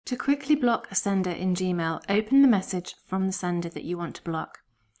To quickly block a sender in Gmail, open the message from the sender that you want to block.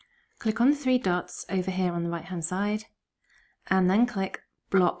 Click on the three dots over here on the right hand side and then click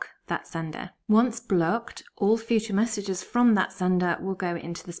Block that sender. Once blocked, all future messages from that sender will go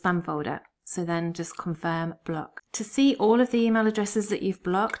into the spam folder. So then just confirm block. To see all of the email addresses that you've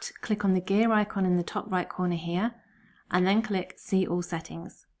blocked, click on the gear icon in the top right corner here and then click See All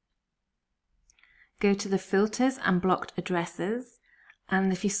Settings. Go to the Filters and Blocked Addresses,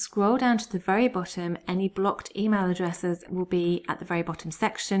 and if you scroll down to the very bottom, any blocked email addresses will be at the very bottom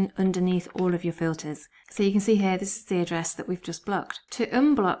section underneath all of your filters. So you can see here, this is the address that we've just blocked. To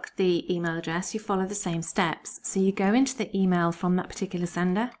unblock the email address, you follow the same steps. So you go into the email from that particular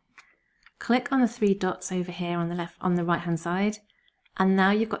sender, click on the three dots over here on the right hand side, and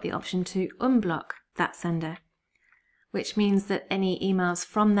now you've got the option to unblock that sender, which means that any emails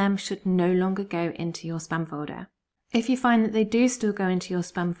from them should no longer go into your spam folder. If you find that they do still go into your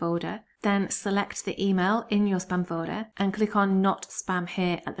spam folder, then select the email in your spam folder and click on Not Spam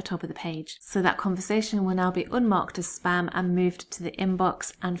here at the top of the page. So that conversation will now be unmarked as spam and moved to the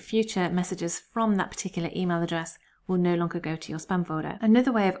inbox, and future messages from that particular email address will no longer go to your spam folder.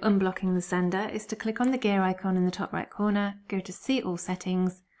 Another way of unblocking the sender is to click on the gear icon in the top right corner, go to See All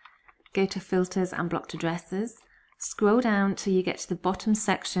Settings, go to Filters and Blocked Addresses, scroll down till you get to the bottom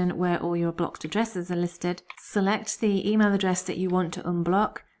section where all your blocked addresses are listed, select the email address that you want to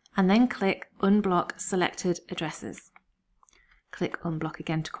unblock, and then click Unblock Selected Addresses. Click Unblock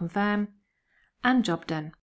again to confirm, and job done.